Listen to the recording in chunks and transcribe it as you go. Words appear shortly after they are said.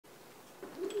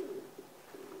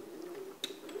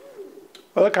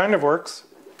Well, it kind of works.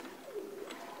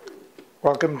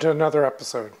 Welcome to another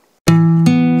episode.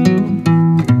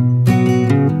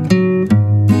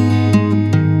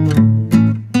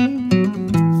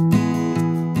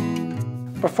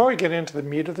 Before we get into the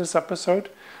meat of this episode,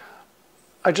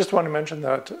 I just want to mention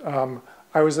that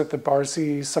I was at the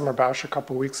Barcy Summer Bash a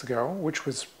couple weeks ago, which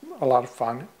was a lot of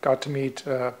fun. Got to meet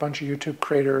a bunch of YouTube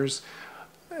creators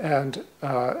and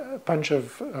a bunch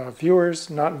of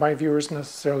viewers, not my viewers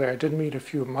necessarily. I did meet a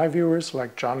few of my viewers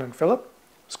like John and Philip.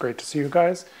 It was great to see you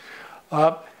guys.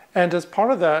 And as part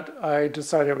of that, I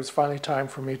decided it was finally time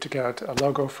for me to get a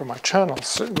logo for my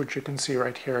channels, which you can see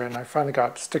right here. And I finally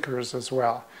got stickers as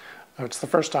well. It's the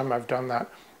first time I've done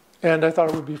that. And I thought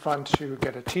it would be fun to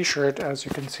get a t-shirt, as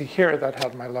you can see here, that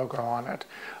had my logo on it.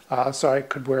 So I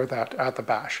could wear that at the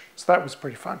bash. So that was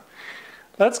pretty fun.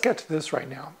 Let's get to this right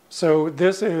now. So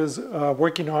this is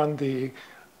working on the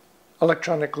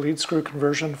electronic lead screw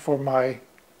conversion for my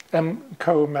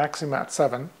MCO Maximat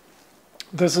 7.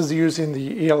 This is using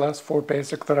the ELS 4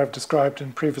 basic that I've described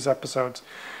in previous episodes.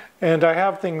 And I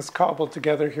have things cobbled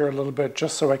together here a little bit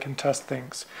just so I can test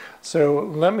things. So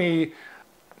let me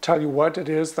tell you what it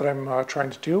is that I'm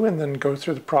trying to do and then go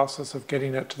through the process of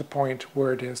getting it to the point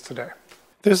where it is today.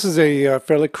 This is a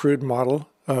fairly crude model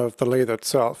of the lathe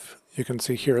itself. You can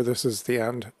see here this is the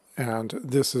end, and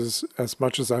this is as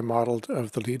much as I modeled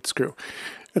of the lead screw.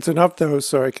 It's enough though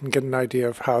so I can get an idea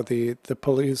of how the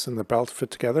pulleys and the belt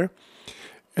fit together.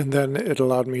 And then it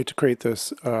allowed me to create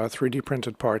this 3D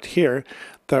printed part here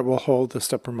that will hold the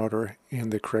stepper motor in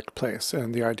the correct place.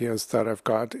 And the idea is that I've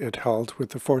got it held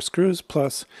with the 4 screws,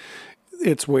 plus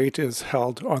its weight is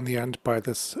held on the end by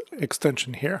this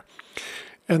extension here.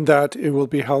 And that it will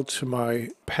be held to my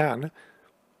pan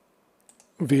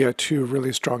via 2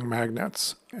 really strong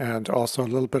magnets, and also a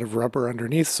little bit of rubber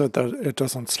underneath so that it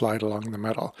doesn't slide along the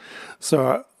metal.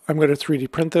 So I'm going to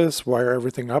 3D print this, wire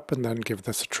everything up, and then give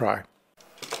this a try.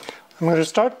 I'm going to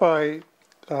start by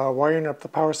wiring up the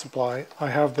power supply. I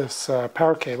have this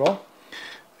power cable,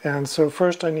 and so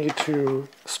first I need to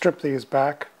strip these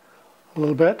back a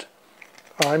little bit.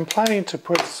 I'm planning to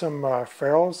put some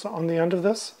ferrules on the end of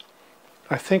this.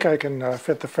 I think I can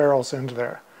fit the ferrules into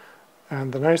there.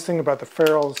 And the nice thing about the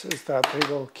ferrules is that they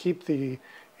will keep the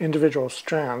individual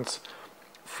strands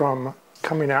from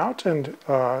coming out, and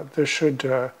this should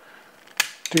do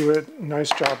a nice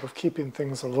job of keeping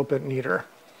things a little bit neater.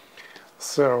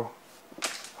 So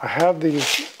I have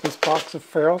this box of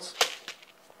ferrules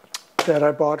that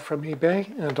I bought from eBay,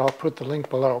 and I'll put the link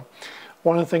below.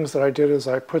 One of the things that I did is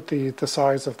I put the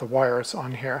size of the wires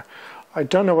on here. I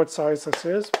don't know what size this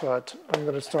is, but I'm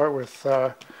going to start with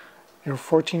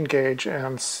 14 gauge,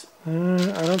 and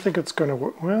I don't think it's going to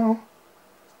work. Well,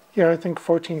 yeah, I think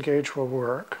 14 gauge will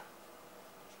work.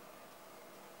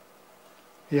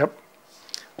 Yep.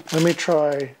 Let me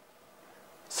try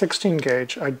 16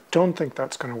 gauge. I don't think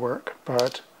that's going to work,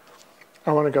 but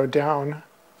I want to go down.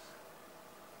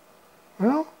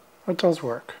 Well, it does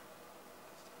work.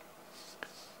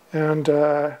 And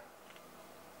okay,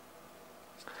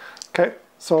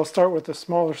 so I'll start with the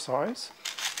smaller size.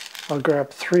 I'll grab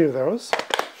 3 of those.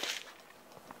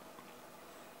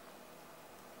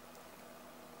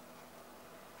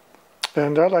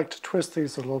 And I like to twist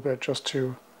these a little bit just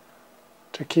to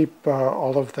keep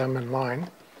all of them in line.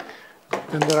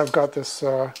 And then I've got this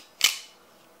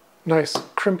nice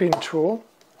crimping tool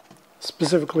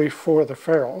specifically for the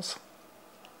ferrules.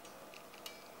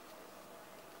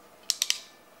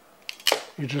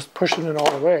 You just push it in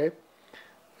all the way,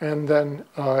 and then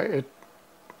it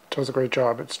does a great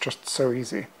job. It's just so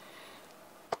easy.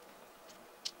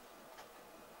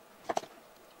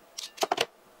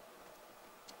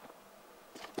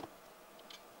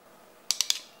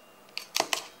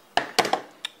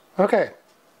 Okay.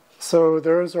 So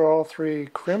those are all 3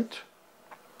 crimped,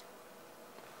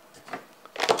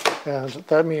 and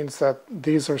that means that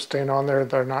these are staying on there,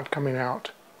 they're not coming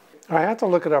out. I had to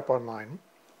look it up online,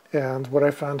 and what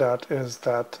I found out is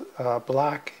that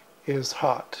black is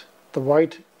hot, the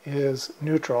white is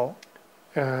neutral,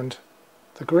 and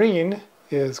the green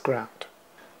is ground.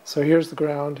 So here's the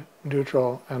ground,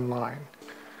 neutral, and line.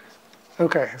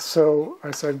 Okay, so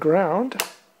I said ground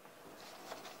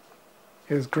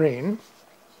is green.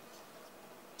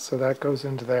 So that goes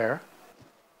into there.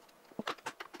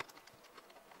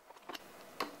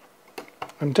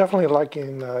 I'm definitely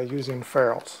liking using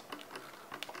ferrules,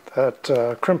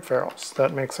 crimp ferrules.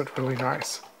 That makes it really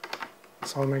nice.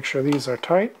 So I'll make sure these are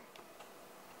tight.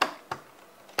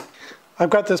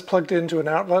 I've got this plugged into an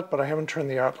outlet, but I haven't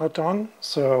turned the outlet on.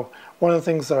 So one of the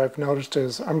things that I've noticed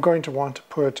is I'm going to want to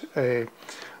put a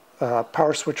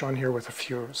power switch on here with a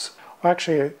fuse.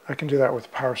 Actually, I can do that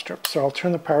with power strip. So I'll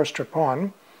turn the power strip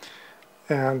on,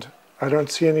 and I don't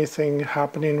see anything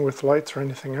happening with lights or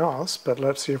anything else, but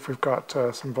let's see if we've got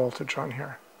some voltage on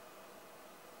here.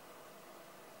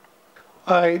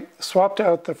 I swapped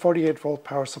out the 48 volt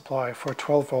power supply for a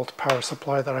 12 volt power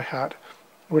supply that I had,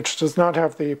 which does not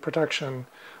have the protection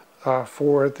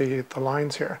for the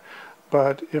lines here.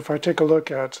 But if I take a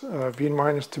look at V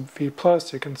minus to V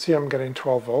plus, you can see I'm getting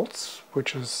 12 volts,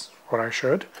 which is what I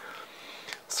should.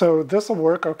 So this will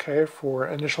work okay for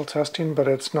initial testing, but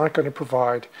it's not going to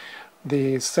provide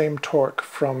the same torque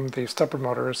from the stepper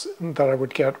motors that I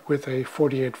would get with a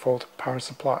 48 volt power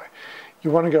supply.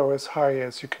 You want to go as high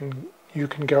as you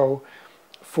can go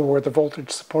for the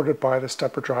voltage supported by the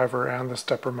stepper driver and the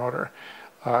stepper motor.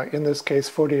 In this case,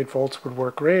 48 volts would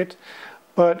work great,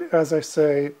 but as I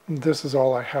say, this is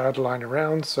all I had lying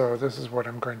around, so this is what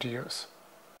I'm going to use.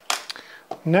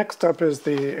 Next up is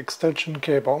the extension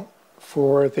cable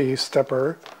for the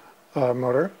stepper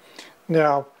motor.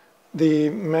 Now, the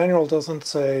manual doesn't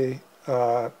say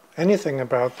anything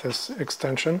about this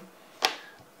extension,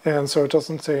 and so it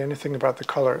doesn't say anything about the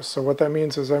colors. So what that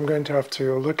means is I'm going to have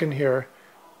to look in here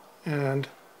and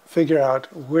figure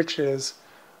out which is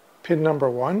pin number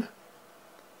 1.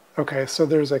 Okay, so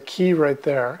there's a key right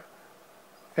there,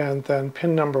 and then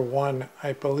pin number 1,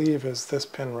 I believe, is this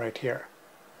pin right here.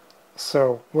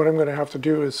 So what I'm going to have to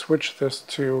do is switch this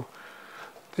to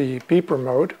the beeper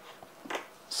mode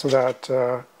so that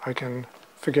I can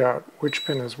figure out which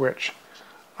pin is which.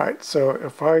 Alright, so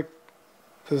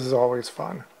this is always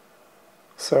fun.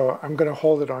 So I'm going to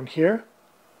hold it on here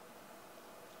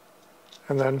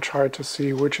and then try to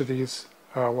see which of these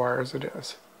wires it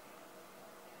is.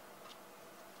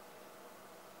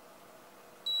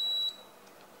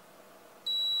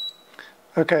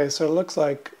 Okay, so it looks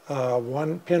like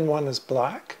pin 1 is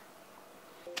black.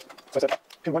 So I said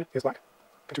pin 1 is black,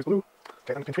 pin 2 is blue,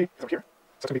 okay, and pin 3 is over here.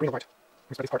 So it's going to be green or white. Let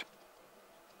me study this part.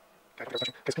 Okay,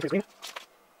 okay, pin 3 is green,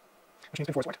 which means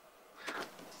pin 4 is white.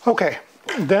 Okay,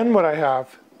 then what I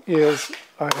have is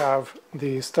I have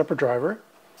the stepper driver,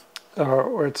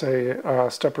 or it's a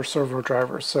stepper servo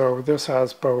driver. So this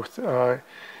has both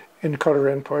encoder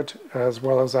input as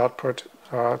well as output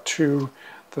to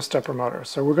the stepper motor.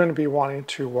 So we're going to be wanting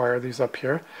to wire these up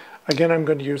here. Again, I'm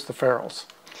going to use the ferrules.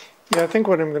 Yeah, I think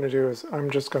what I'm going to do is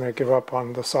I'm just going to give up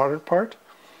on the soldered part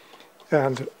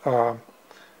and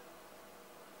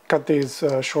cut these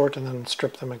short and then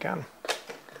strip them again.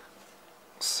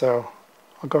 So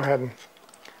I'll go ahead and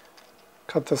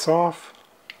cut this off,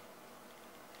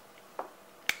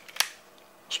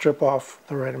 strip off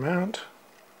the right amount,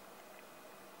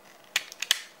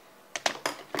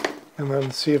 and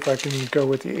then see if I can go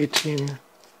with the 18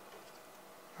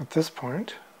 at this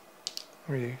point.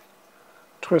 We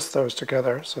twist those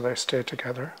together so they stay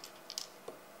together.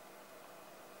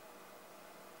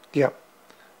 Yep,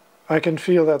 I can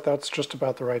feel that that's just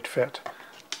about the right fit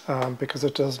because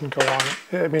it doesn't go on.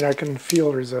 I mean, I can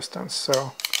feel resistance,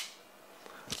 so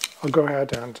I'll go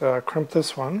ahead and crimp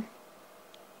this one.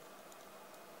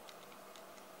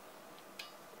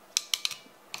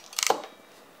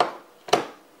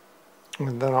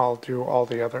 And then I'll do all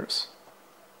the others.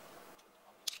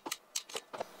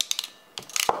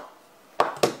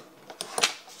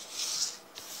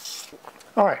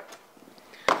 All right.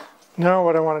 Now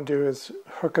what I want to do is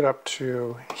hook it up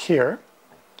to here.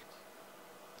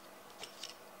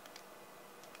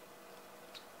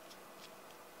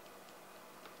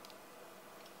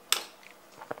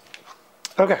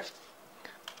 Okay.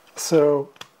 So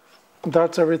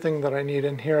that's everything that I need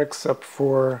in here except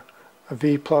for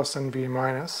V plus and V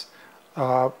minus,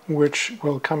 which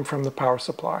will come from the power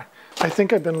supply. I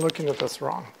think I've been looking at this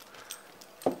wrong.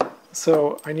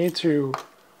 So I need to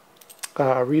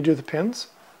redo the pins.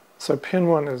 So pin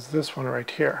 1 is this one right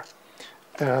here.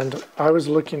 And I was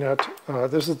looking at,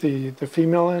 this is the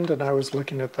female end, and I was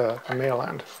looking at the male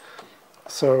end.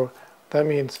 So that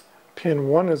means pin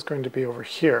 1 is going to be over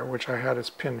here, which I had as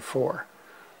pin 4.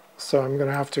 So I'm going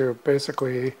to have to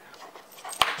basically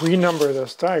renumber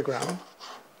this diagram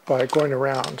by going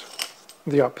around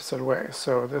the opposite way.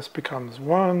 So this becomes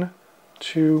 1,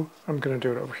 2, I'm going to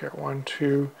do it over here, 1,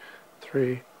 2,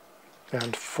 3,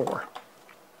 and 4.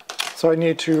 So I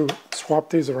need to swap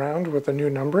these around with a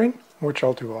new numbering, which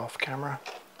I'll do off camera.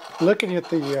 Looking at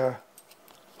the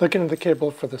cable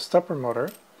for the stepper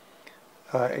motor,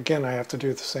 again I have to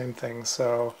do the same thing.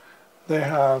 So they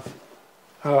have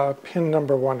pin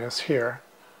number 1 is here,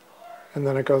 and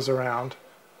then it goes around.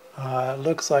 It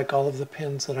looks like all of the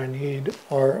pins that I need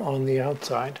are on the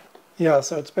outside. Yeah,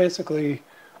 so it's basically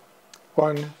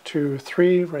 1, 2,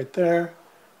 3 right there,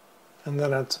 and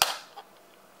then it's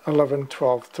 11,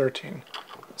 12, 13.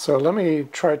 So let me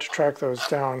try to track those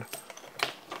down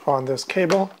on this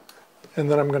cable,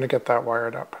 and then I'm going to get that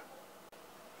wired up.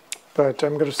 But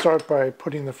I'm going to start by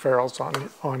putting the ferrules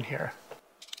on here.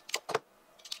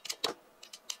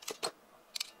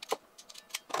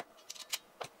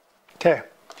 Okay,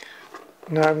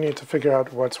 now I need to figure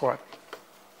out what's what.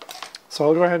 So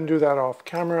I'll go ahead and do that off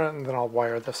camera, and then I'll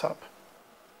wire this up.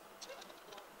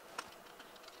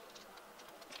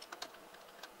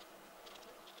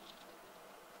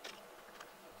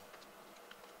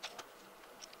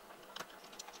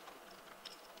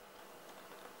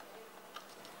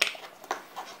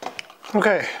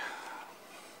 Okay,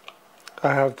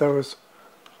 I have those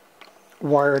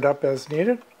wired up as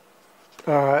needed.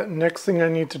 Next thing I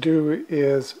need to do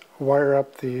is wire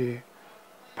up the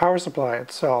power supply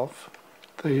itself.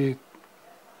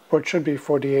 What should be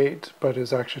 48, but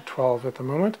is actually 12 at the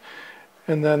moment.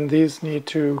 And then these need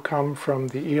to come from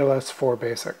the ELS 4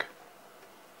 basic.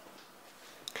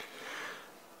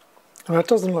 Well, that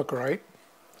doesn't look right.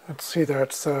 Let's see,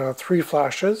 that's 3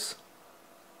 flashes.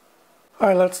 All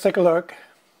right, let's take a look.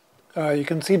 You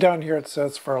can see down here it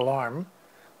says for alarm,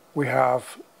 we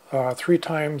have 3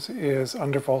 times is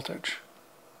under voltage.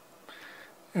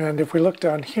 And if we look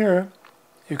down here,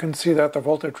 you can see that the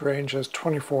voltage range is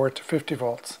 24 to 50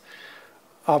 volts.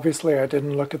 Obviously, I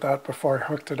didn't look at that before I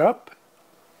hooked it up.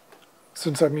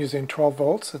 Since I'm using 12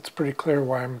 volts, it's pretty clear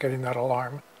why I'm getting that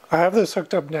alarm. I have this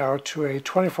hooked up now to a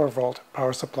 24 volt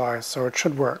power supply, so it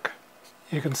should work.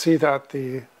 You can see that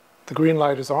the green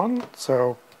light is on,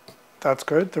 so that's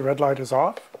good. The red light is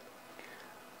off.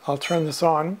 I'll turn this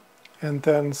on and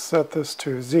then set this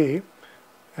to Z,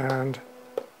 and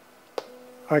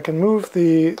I can move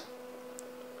the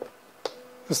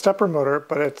stepper motor,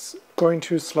 but it's going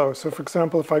too slow. So for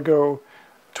example, if I go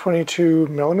 22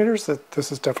 millimeters, this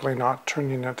is definitely not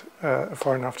turning it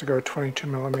far enough to go 22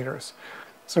 millimeters.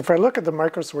 So if I look at the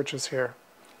micro switches here,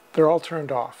 they're all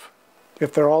turned off.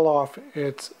 If they're all off,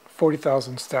 it's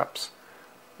 40,000 steps.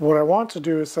 What I want to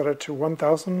do is set it to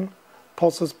 1,000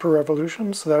 pulses per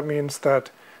revolution, so that means that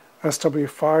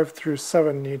SW5 through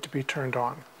 7 need to be turned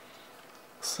on.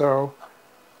 So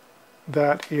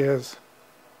that is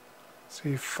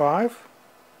C5,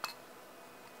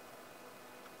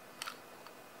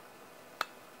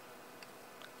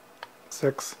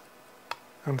 six,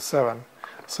 and 7.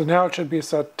 So now it should be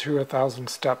set to 1,000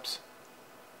 steps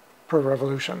per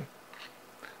revolution.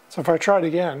 So if I try it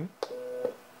again,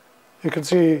 you can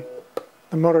see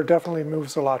the motor definitely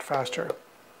moves a lot faster.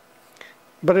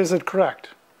 But is it correct?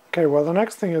 Okay, well the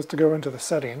next thing is to go into the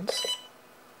settings.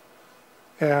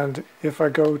 And if I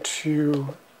go to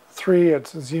 3,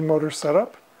 it's Z motor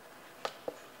setup.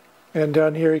 And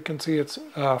down here you can see it's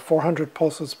 400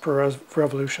 pulses per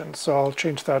revolution. So I'll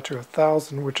change that to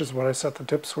 1,000, which is what I set the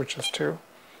dip switches to.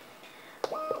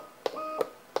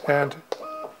 And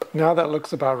now that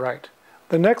looks about right.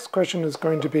 The next question is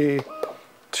going to be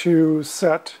to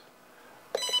set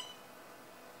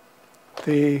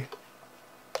the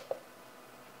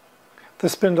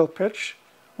spindle pitch,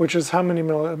 which is how many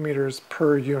millimeters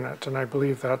per unit, and I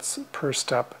believe that's per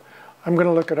step. I'm going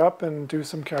to look it up and do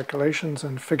some calculations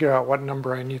and figure out what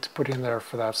number I need to put in there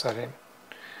for that setting.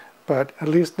 But at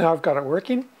least now I've got it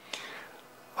working.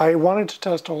 I wanted to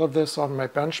test all of this on my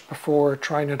bench before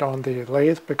trying it on the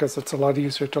lathe, because it's a lot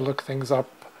easier to look things up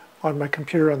on my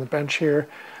computer on the bench here,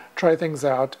 try things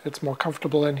out. It's more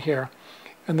comfortable in here.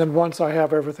 And then once I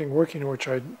have everything working, which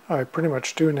I pretty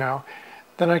much do now,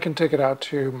 then I can take it out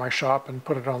to my shop and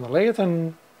put it on the lathe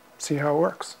and see how it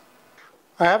works.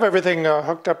 I have everything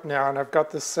hooked up now, and I've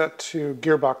got this set to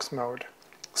gearbox mode.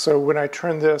 So when I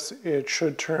turn this, it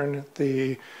should turn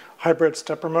the hybrid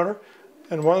stepper motor.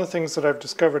 And one of the things that I've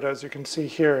discovered, as you can see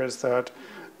here, is that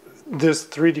this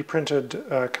 3D printed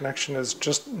connection is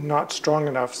just not strong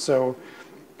enough, so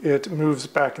it moves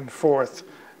back and forth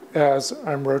as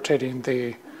I'm rotating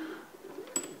the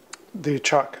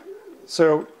chuck.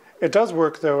 So it does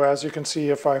work though, as you can see,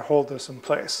 if I hold this in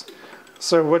place.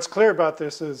 So what's clear about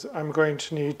this is I'm going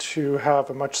to need to have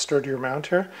a much sturdier mount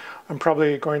here. I'm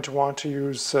probably going to want to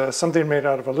use something made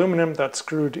out of aluminum that's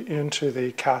screwed into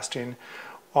the casting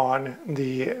on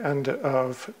the end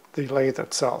of the lathe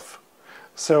itself.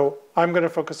 So I'm going to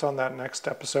focus on that next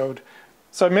episode.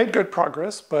 So I made good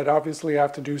progress, but obviously I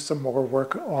have to do some more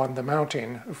work on the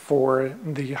mounting for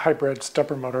the hybrid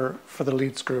stepper motor for the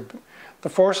lead screw. The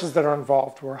forces that are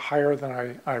involved were higher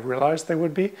than I realized they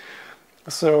would be.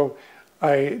 So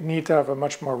I need to have a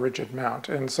much more rigid mount.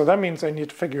 And so that means I need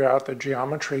to figure out the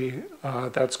geometry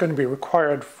that's going to be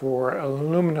required for an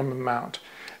aluminum mount.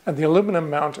 And the aluminum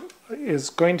mount is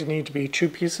going to need to be 2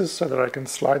 pieces so that I can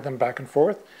slide them back and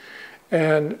forth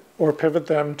or pivot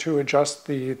them to adjust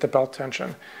the belt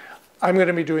tension. I'm going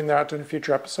to be doing that in a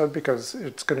future episode because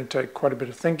it's going to take quite a bit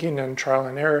of thinking and trial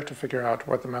and error to figure out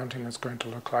what the mounting is going to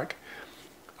look like.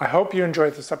 I hope you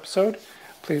enjoyed this episode.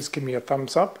 Please give me a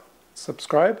thumbs up,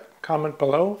 subscribe, comment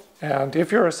below, and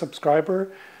if you're a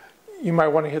subscriber, you might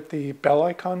want to hit the bell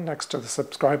icon next to the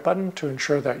subscribe button to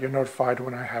ensure that you're notified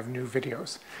when I have new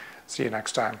videos. See you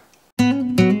next time.